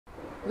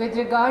with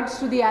regards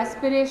to the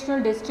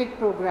aspirational district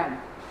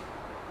program.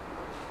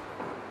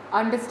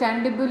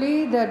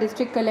 Understandably, the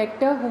district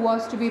collector who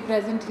was to be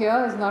present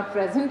here is not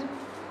present,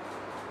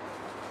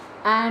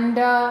 and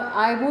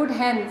I would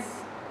hence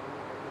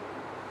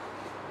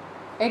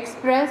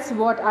express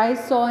what I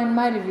saw in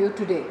my review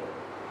today.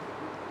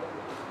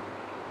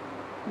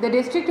 The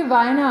district of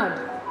Wayanad,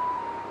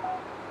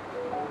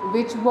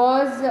 which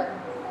was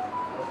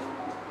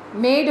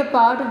made a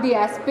part of the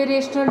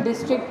aspirational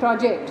district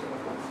project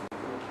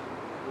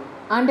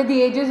under the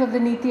aegis of the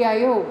Niti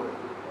Aayog,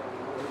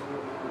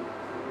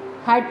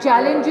 had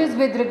challenges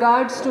with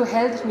regards to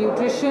health,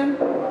 nutrition,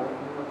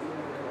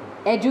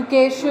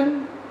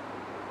 education,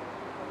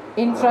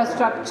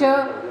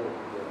 infrastructure,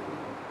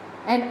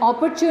 and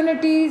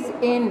opportunities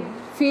in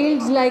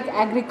fields like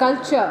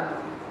agriculture,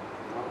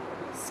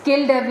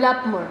 skill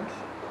development,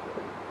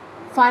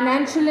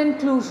 financial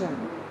inclusion,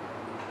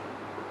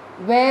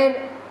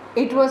 where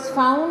it was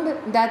found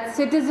that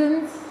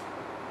citizens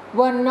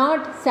were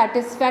not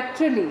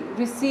satisfactorily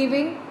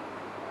receiving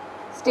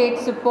state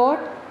support,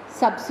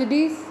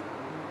 subsidies,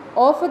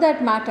 or for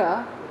that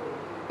matter,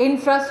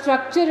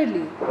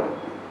 infrastructurally,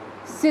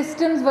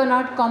 systems were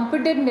not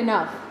competent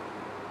enough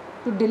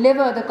to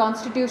deliver the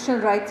constitutional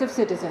rights of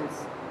citizens.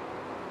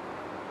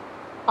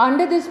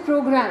 Under this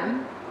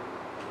program,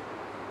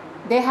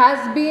 there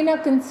has been a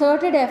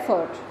concerted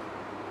effort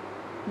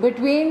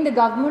between the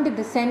government at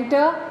the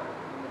centre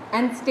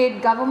and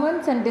state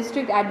governments and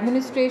district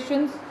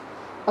administrations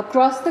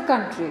across the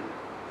country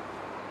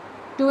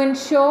to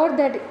ensure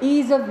that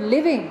ease of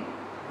living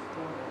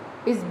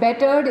is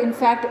bettered, in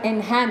fact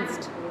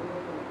enhanced,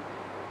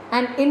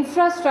 and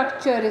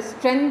infrastructure is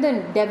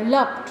strengthened,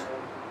 developed,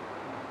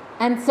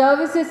 and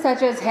services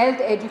such as health,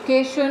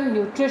 education,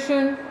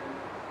 nutrition,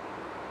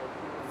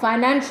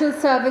 financial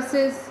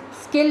services,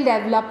 skill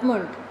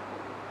development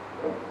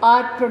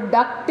are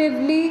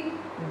productively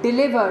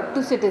delivered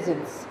to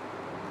citizens.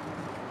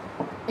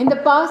 In the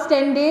past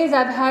 10 days,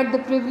 I've had the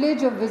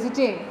privilege of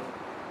visiting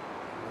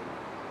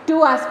 2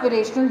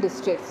 aspirational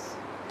districts.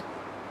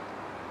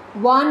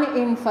 One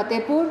in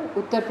Fatehpur,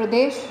 Uttar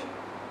Pradesh,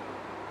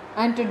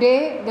 and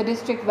today the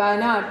district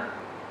Wayanad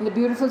in the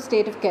beautiful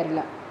state of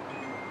Kerala.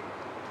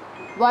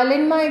 While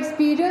in my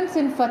experience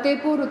in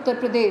Fatehpur,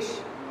 Uttar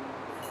Pradesh,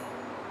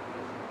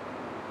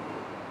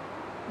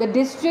 the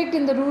district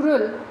in the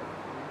rural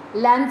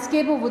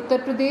landscape of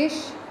Uttar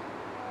Pradesh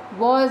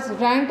was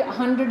ranked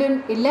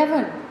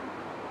 111.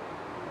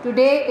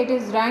 Today it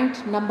is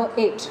ranked number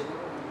 8.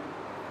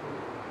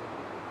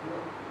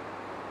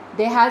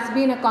 There has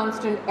been a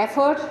constant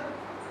effort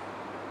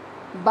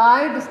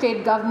by the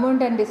state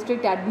government and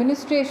district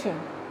administration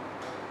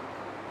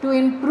to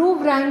improve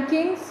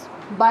rankings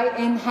by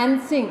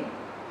enhancing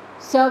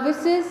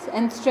services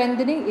and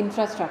strengthening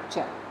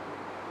infrastructure.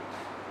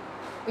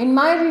 In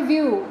my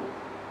review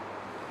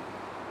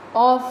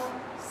of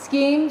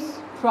schemes,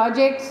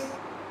 projects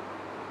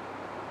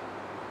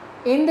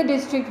in the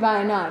district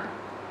Wayanad,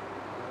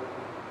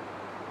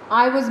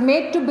 I was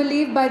made to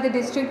believe by the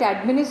district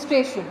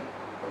administration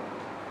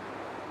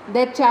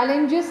that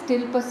challenges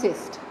still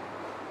persist.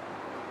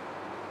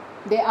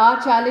 There are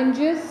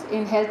challenges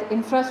in health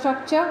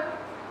infrastructure,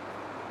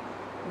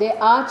 there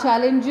are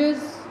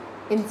challenges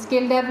in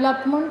skill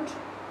development,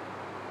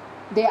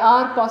 there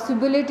are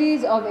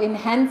possibilities of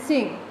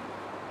enhancing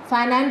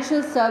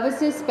financial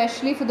services,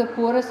 especially for the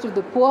poorest of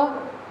the poor,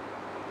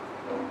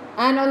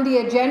 and on the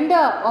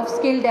agenda of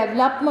skill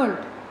development,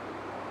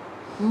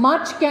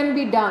 much can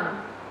be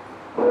done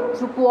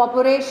through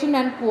cooperation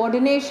and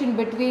coordination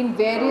between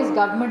various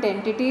government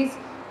entities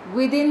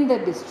within the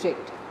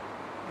district.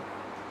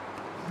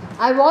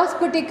 I was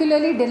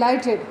particularly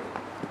delighted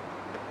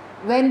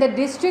when the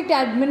district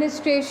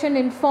administration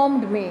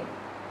informed me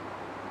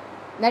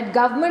that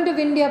Government of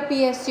India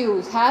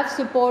PSUs have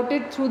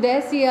supported through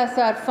their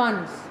CSR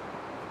funds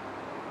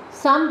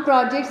some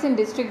projects in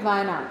district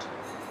Wayanad.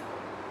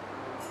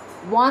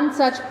 One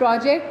such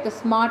project, the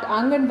Smart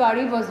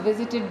Anganwadi, was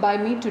visited by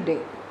me today.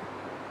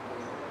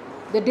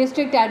 The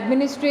district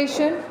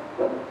administration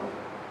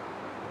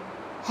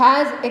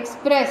has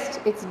expressed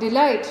its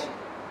delight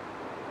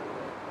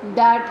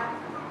that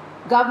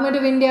Government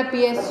of India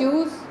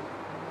PSUs,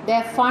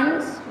 their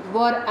funds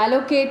were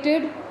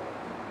allocated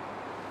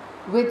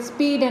with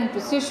speed and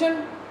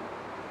precision,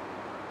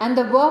 and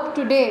the work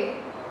today,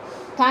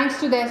 thanks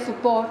to their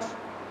support,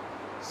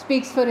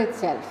 speaks for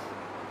itself.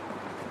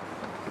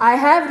 I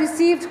have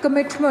received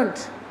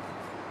commitment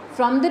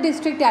from the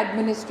district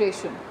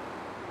administration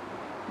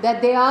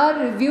that they are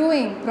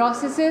reviewing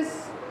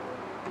processes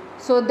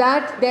so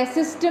that their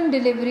system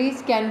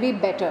deliveries can be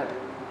bettered.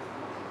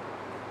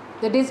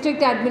 The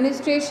district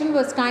administration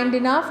was kind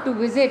enough to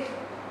visit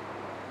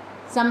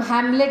some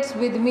hamlets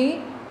with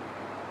me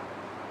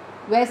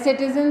where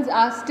citizens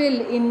are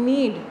still in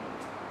need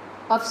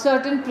of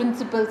certain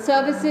principal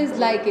services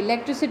like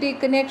electricity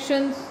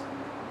connections,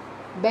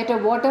 better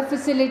water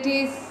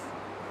facilities,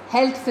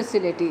 health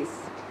facilities.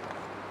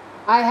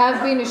 I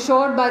have been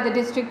assured by the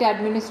district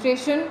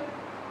administration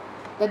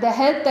that the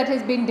help that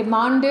has been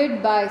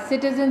demanded by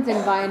citizens in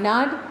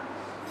Wayanad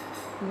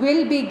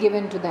will be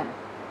given to them.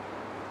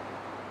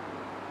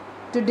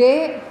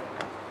 Today,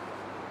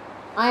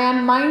 I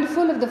am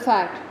mindful of the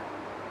fact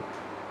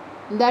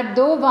that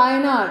though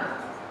Wayanad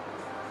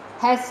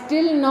has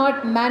still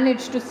not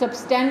managed to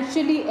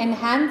substantially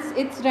enhance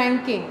its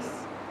rankings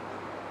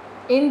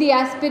in the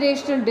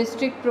aspirational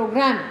district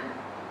program,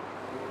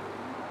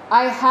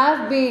 I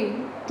have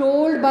been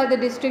told by the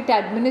district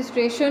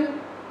administration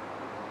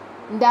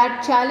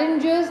that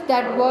challenges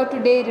that were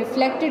today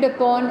reflected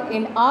upon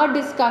in our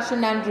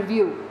discussion and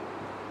review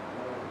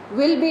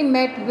will be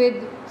met with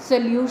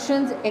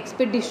solutions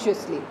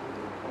expeditiously.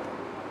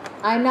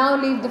 I now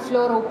leave the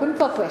floor open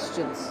for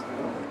questions.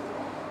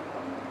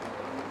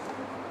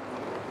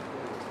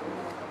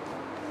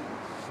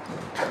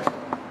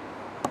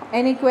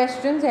 Any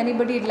questions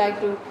anybody would like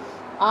to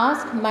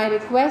ask? My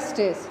request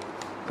is,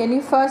 can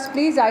you first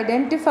please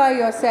identify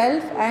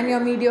yourself and your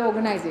media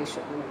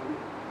organization?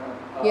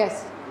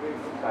 Yes.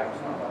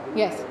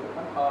 Yes.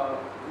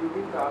 We've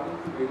been traveling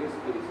to various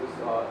places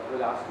the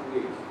last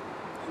 2 days.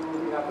 So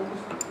we happen to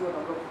speak to a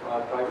number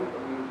of tribal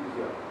communities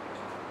here.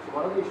 So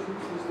one of the issues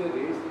which they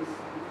raise is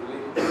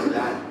related to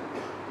land.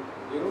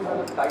 They don't have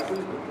a title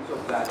deeds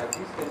of land. At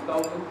least 10,000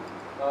 people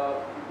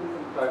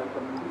from tribal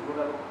communities don't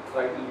have a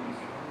title deeds.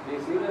 They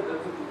say that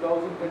there's a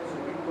 2010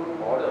 Supreme Court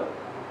order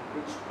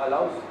which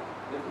allows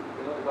them to,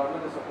 the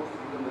government is supposed to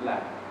give them the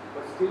land,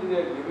 but still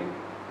they are living,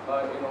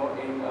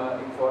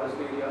 in forest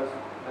areas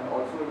and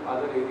also in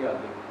other areas.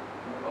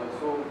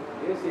 So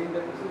they are saying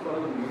that this is one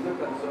of the major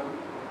concerns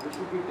which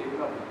should be taken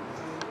up.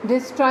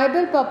 This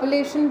tribal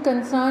population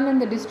concern in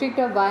the district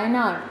of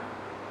Wayanad,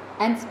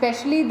 and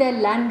especially their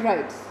land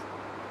rights,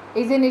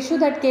 is an issue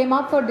that came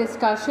up for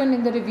discussion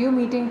in the review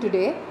meeting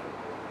today.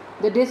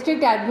 The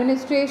district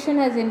administration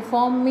has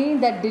informed me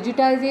that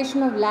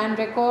digitization of land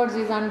records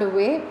is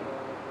underway.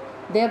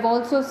 They have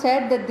also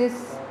said that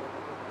this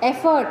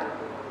effort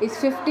is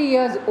 50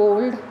 years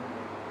old.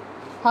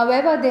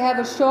 However, they have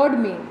assured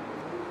me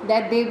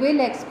that they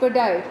will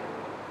expedite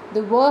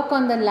the work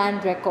on the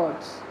land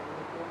records.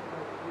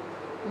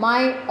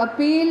 My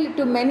appeal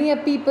to many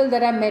people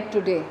that I met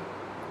today,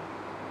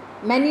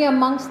 many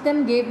amongst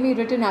them gave me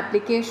written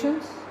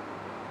applications.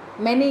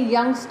 Many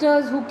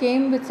youngsters who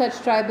came with such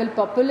tribal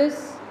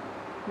populists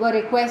were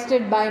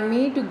requested by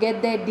me to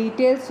get their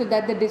details so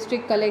that the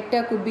district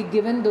collector could be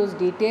given those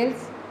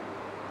details.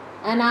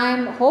 And I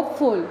am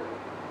hopeful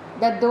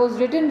that those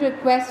written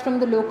requests from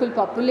the local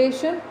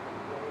population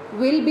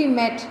will be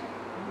met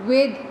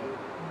with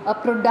a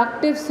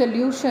productive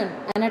solution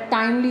and a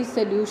timely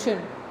solution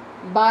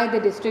by the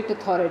district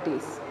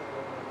authorities.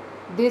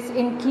 This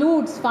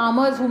includes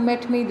farmers who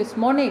met me this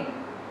morning,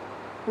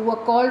 who were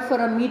called for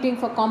a meeting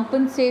for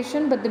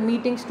compensation, but the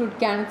meeting stood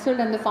cancelled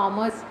and the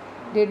farmers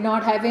did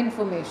not have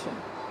information.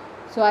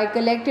 So I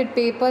collected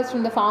papers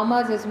from the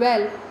farmers as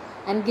well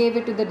and gave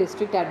it to the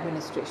district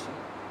administration.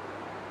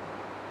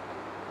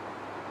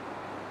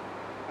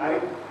 Are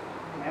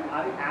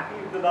you happy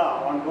with the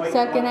ongoing...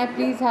 Sir, can I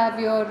please have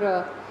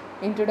your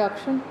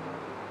introduction?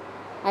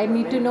 I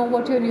need to know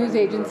what your news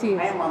agency is.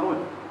 I am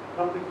Manoj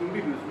from the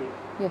Hindi newspaper.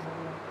 Yes.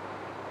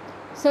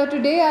 So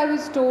today I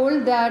was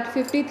told that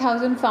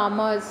 50,000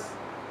 farmers,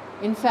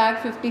 in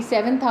fact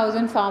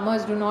 57,000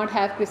 farmers do not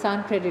have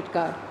Kisan credit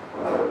card.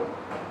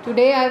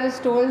 Today I was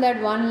told that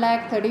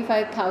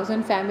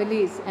 1,35,000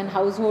 families and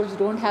households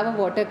don't have a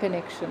water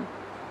connection.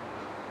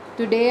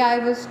 Today I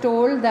was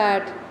told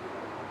that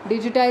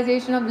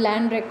digitization of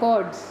land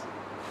records,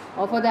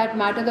 or for that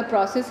matter the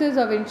processes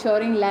of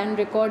ensuring land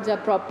records are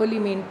properly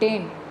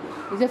maintained,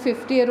 is a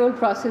 50-year-old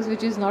process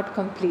which is not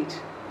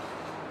complete.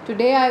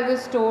 Today I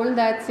was told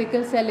that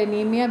sickle cell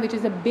anemia, which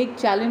is a big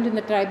challenge in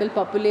the tribal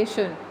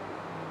population,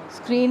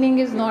 screening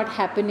is not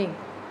happening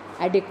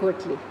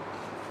adequately.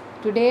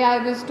 Today I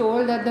was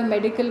told that the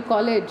medical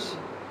college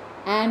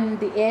and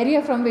the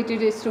area from which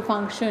it is to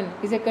function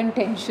is a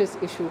contentious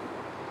issue.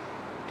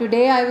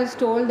 Today I was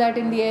told that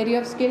in the area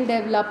of skill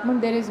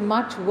development there is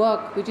much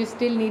work which is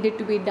still needed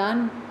to be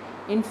done.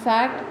 In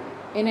fact,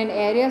 in an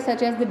area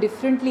such as the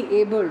differently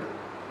abled,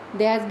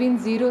 there has been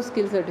zero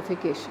skill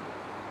certification.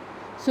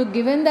 So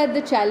given that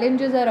the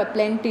challenges are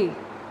aplenty,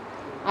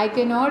 I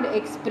cannot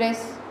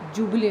express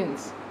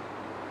jubilance.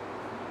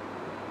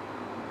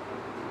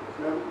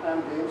 I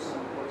am James,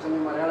 watching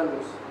Malayalam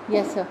News.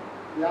 Yes, sir.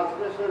 The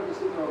aspirational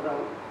district program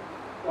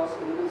was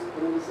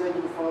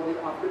envisaged for the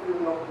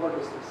uplifting of four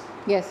districts.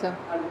 Yes, sir.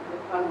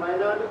 And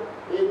Wayanad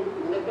being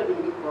elected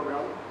in the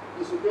program,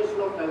 the situation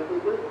of tribal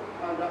people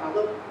and the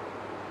other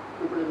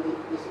people in the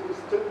district is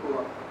still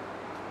poor.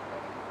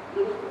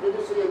 Did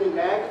you see any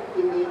lag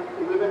in the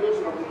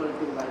implementation of the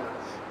policy in Wayanad?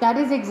 That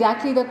is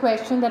exactly the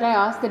question that I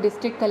asked the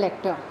district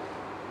collector.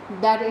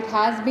 That it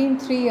has been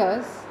 3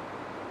 years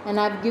and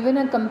I've given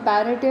a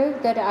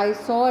comparative that I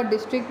saw a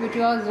district which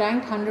was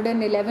ranked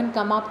 111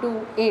 come up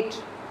to 8.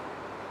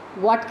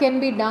 What can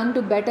be done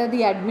to better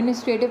the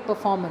administrative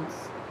performance?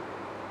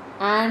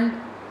 And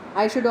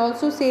I should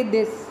also say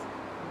this,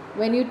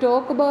 when you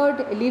talk about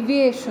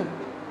alleviation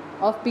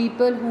of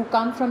people who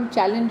come from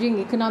challenging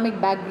economic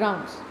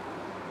backgrounds.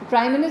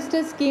 Prime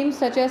Minister's schemes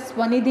such as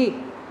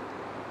Swanidhi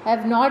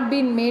have not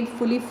been made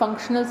fully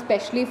functional,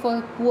 especially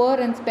for poor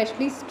and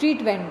especially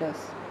street vendors.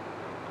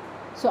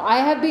 So I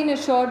have been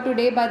assured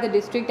today by the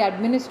district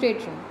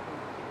administration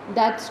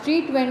that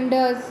street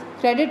vendors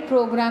credit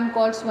program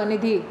called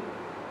Swanidhi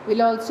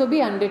will also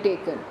be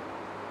undertaken.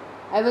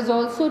 I was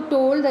also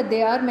told that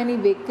there are many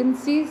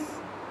vacancies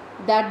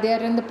that they are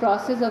in the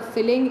process of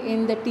filling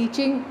in the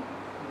teaching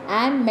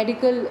and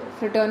medical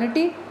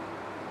fraternity.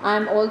 I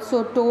am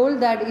also told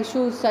that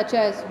issues such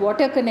as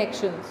water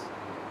connections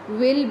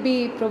will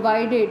be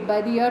provided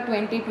by the year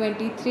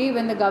 2023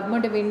 when the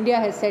Government of India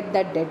has set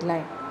that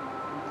deadline.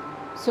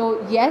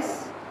 So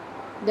yes,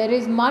 there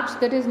is much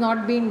that is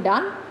not being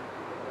done,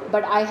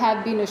 but I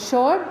have been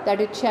assured that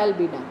it shall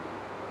be done.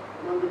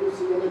 Ma'am, did you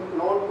see any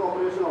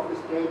non-cooperation of the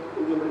state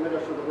in the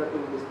implementation of the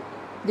this?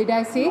 Did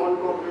I say?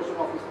 Non-cooperation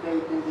of the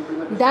state in the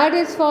implementation. That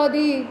is for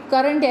the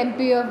current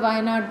MP of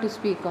Wayanad to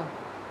speak on.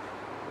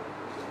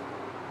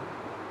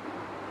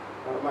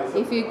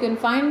 If you can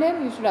find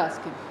him, you should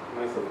ask him.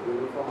 Myself,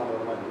 from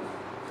Anorma News.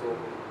 So,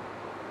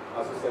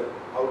 as you said,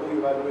 how do you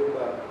evaluate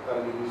the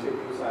current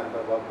initiatives and the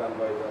work done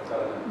by the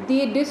Charan?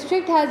 The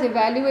district has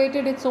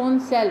evaluated its own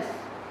self,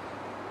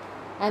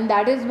 and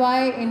that is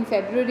why in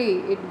February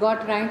it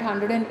got ranked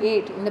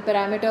 108 in the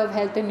parameter of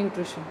health and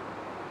nutrition.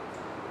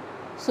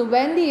 So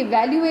when the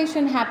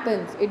evaluation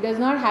happens, it does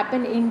not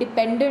happen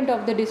independent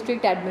of the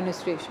district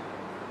administration.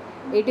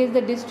 It is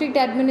the district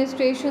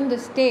administration, the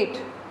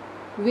state,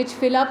 which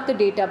fill up the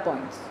data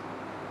points.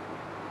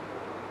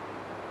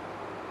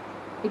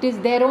 It is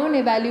their own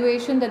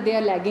evaluation that they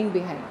are lagging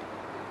behind.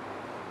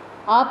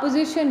 Our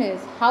position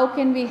is, how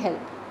can we help?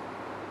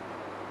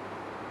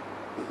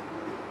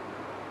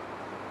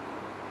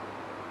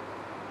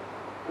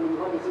 And you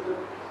have visited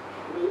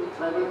the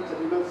tribal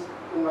settlements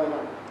in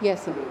Wayanad.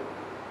 Yes, sir.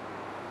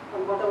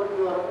 And what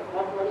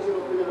is your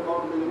opinion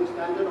about the living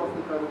standard of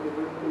the tribal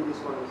people in these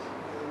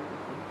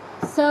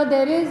forests? Sir,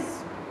 there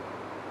is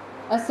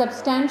a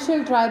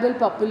substantial tribal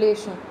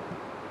population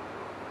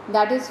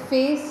that is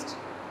faced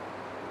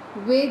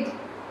with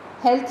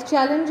health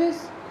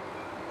challenges,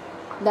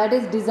 that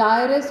is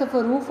desirous of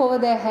a roof over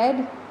their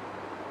head,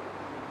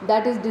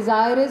 that is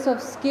desirous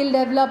of skill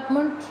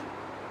development,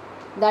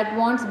 that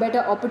wants better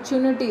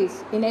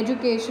opportunities in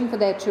education for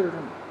their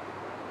children.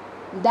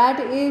 That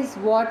is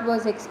what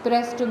was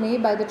expressed to me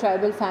by the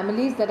tribal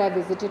families that I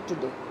visited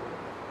today.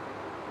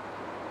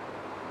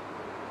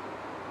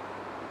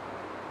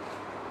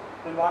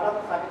 Then what are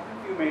the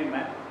suggestions you made,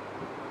 ma'am,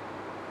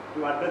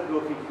 to address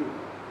those issues?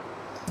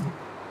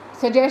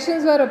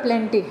 Suggestions were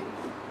aplenty.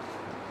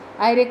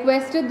 I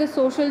requested the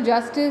social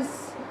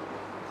justice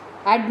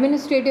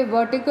administrative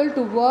vertical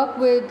to work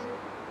with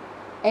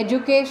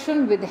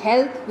education, with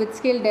health, with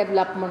skill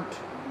development.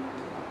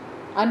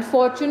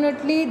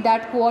 Unfortunately,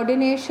 that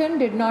coordination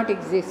did not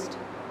exist.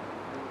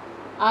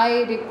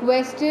 I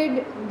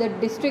requested the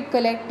district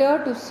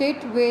collector to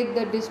sit with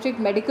the district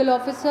medical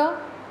officer,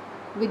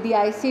 with the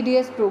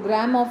ICDS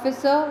program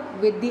officer,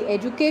 with the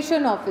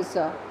education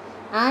officer,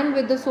 and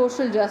with the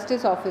social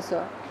justice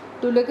officer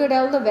to look at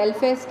all the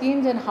welfare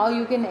schemes and how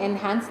you can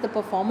enhance the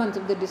performance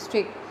of the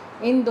district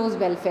in those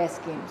welfare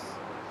schemes.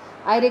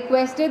 I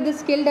requested the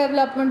skill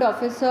development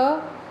officer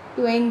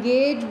to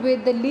engage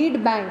with the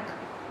lead bank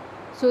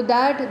so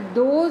that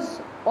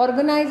those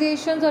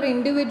organizations or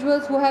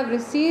individuals who have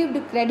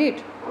received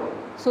credit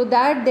so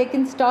that they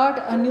can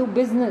start a new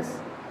business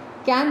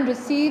can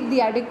receive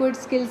the adequate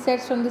skill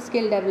sets from the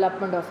skill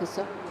development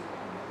officer.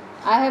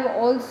 I have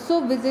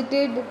also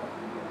visited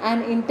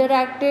and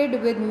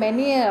interacted with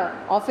many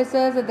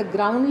officers at the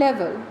ground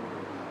level,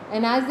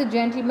 and as the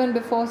gentleman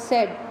before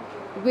said,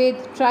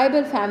 with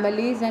tribal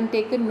families, and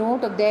taken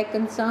note of their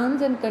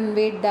concerns and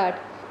conveyed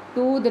that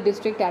to the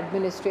district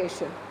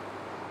administration.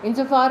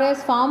 Insofar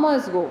as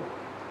farmers go,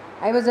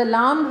 I was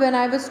alarmed when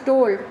I was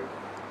told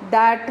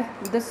that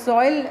the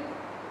soil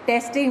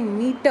testing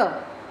meter,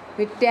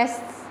 which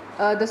tests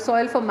the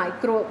soil for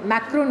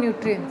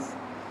macronutrients,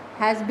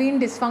 has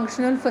been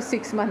dysfunctional for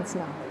 6 months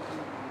now.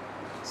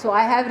 So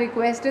I have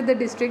requested the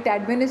district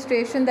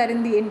administration that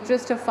in the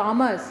interest of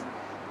farmers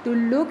to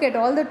look at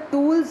all the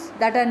tools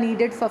that are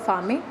needed for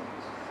farming.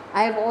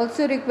 I have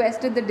also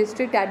requested the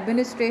district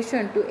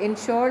administration to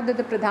ensure that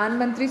the Pradhan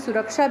Mantri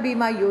Suraksha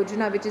Bima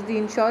Yojana, which is the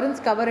insurance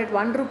cover at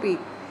 1 rupee,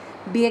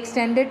 be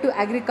extended to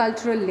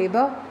agricultural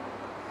labor.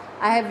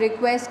 I have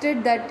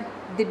requested that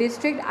the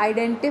district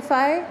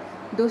identify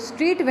those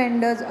street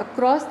vendors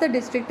across the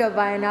district of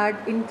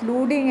Wayanad,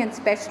 including and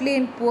especially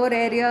in poor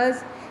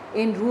areas,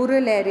 in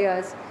rural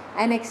areas,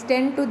 and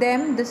extend to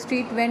them the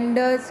street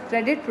vendors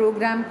credit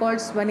program called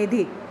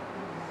Swanidhi.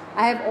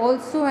 I have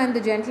also, and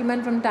the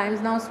gentleman from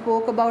Times Now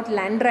spoke about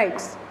land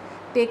rights,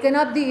 taken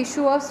up the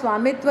issue of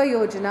Swamitva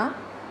Yojana,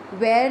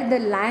 where the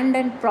land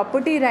and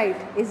property right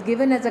is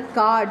given as a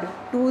card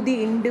to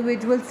the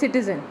individual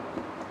citizen.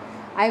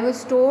 I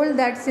was told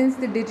that since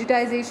the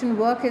digitization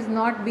work has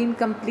not been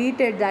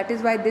completed, that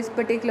is why this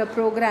particular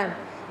program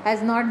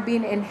has not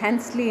been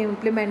enhancedly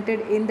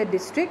implemented in the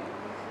district.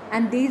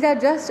 And these are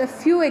just a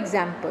few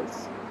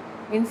examples.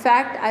 In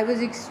fact, I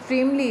was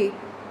extremely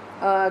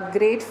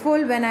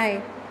grateful when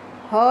I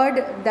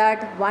heard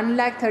that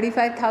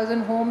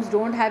 1,35,000 homes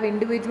don't have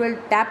individual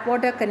tap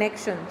water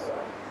connections.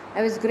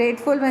 I was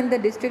grateful when the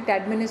district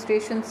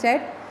administration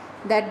said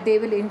that they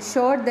will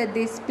ensure that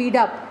they speed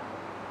up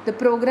the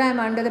program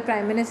under the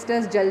Prime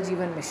Minister's Jal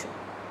Jeevan Mission.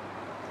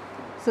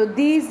 So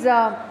these,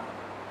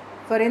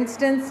 for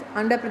instance,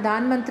 under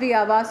Pradhan Mantri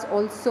Awas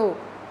also,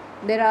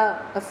 there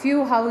are a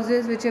few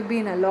houses which have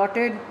been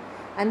allotted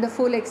and the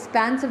full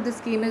expanse of the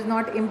scheme is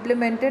not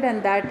implemented,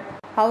 and that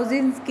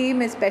housing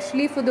scheme is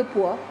especially for the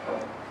poor.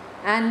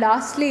 And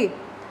lastly,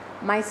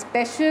 my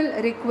special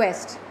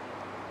request,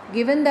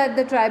 given that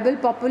the tribal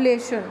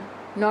population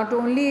not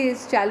only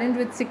is challenged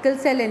with sickle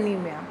cell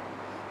anemia,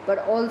 but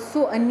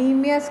also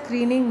anemia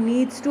screening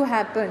needs to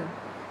happen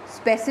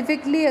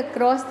specifically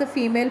across the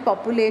female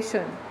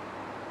population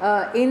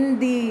in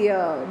the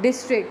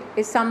district,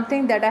 is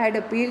something that I had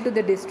appealed to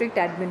the district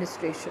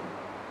administration.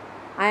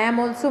 I am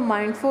also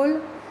mindful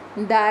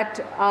that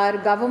our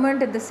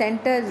government at the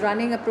center is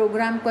running a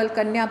program called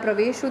Kanya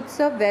Pravesh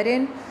Utsav,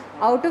 wherein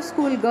out of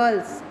school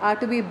girls are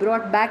to be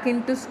brought back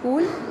into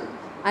school.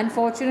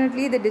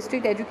 Unfortunately, the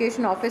district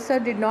education officer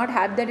did not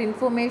have that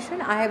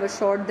information. I have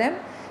assured them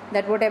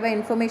that whatever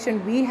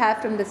information we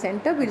have from the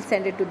center, we'll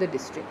send it to the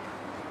district,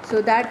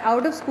 so that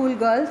out of school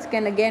girls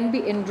can again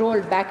be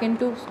enrolled back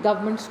into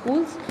government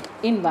schools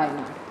in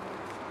Wayanad.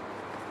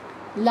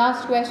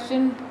 Last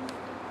question.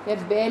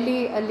 There's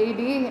barely a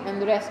lady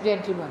and the rest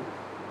gentlemen.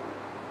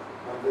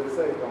 There is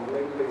a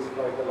complaint raised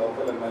by the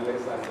local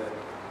MLAs and the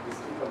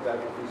district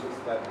panchayat officials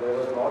that they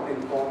were not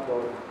informed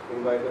or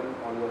invited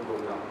on your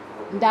program.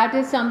 That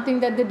is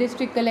something that the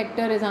district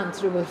collector is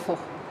answerable for,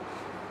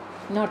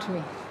 not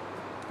me.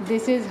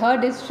 This is her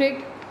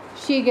district.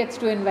 She gets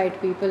to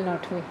invite people,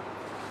 not me.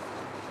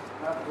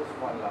 Just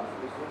one last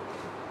question.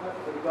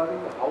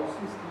 Regarding the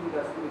housing scheme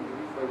that's been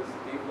introduced by the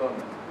state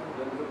government,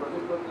 there is a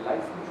project called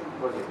Life Mission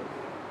Project,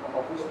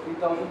 of which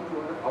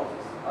 3,200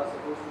 houses are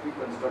supposed to be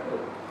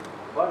constructed.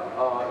 But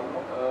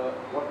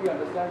what we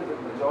understand is that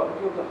the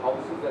majority of the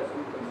houses that's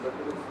been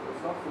constructed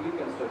it's not fully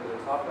constructed,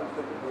 it's half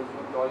constructed. There is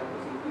no toilet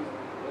facilities,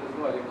 there is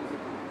no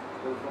electricity,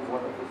 there is no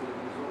water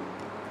facilities. So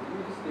we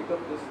will just take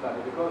up this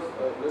matter because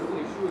there is an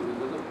issue in this,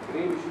 there is a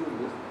grave issue in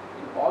this.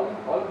 In all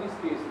of these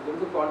cases, there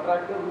is a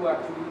contractor who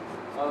actually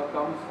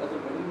comes as a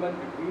middleman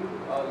between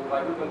the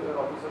tribal welfare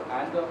officer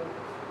and the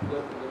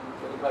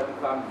tribal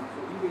family. So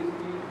he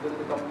basically, there is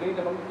a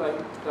complaint among the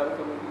tribal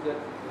community that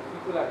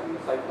people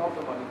actually siphon off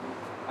the money.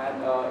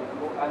 And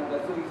and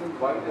that's the reason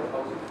why their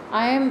houses.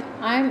 I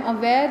am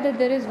aware that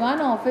there is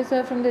one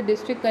officer from the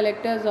district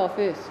collector's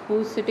office who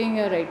is sitting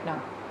here right now,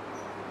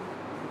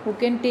 who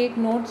can take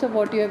notes of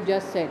what you have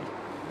just said.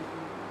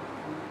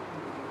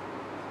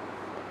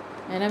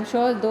 And I'm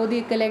sure though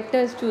the collector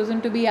has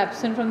chosen to be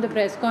absent from the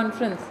press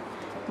conference,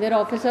 their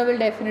officer will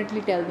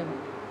definitely tell them.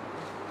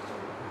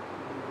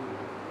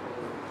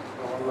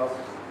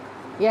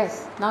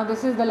 Yes, now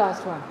this is the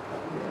last one.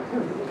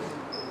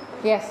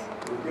 Yes.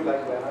 Would you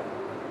like Wayanad?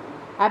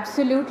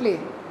 Absolutely.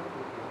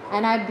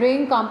 And I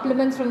bring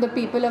compliments from the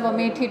people of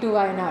Amethi to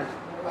Wayanad.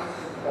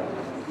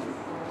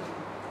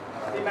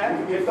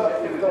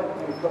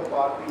 If the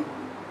party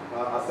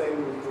assign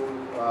you to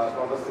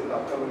contest in the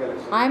upcoming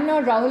election? I'm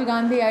not Rahul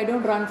Gandhi. I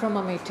don't run from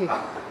Amethi.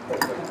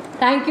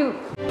 Thank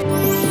you.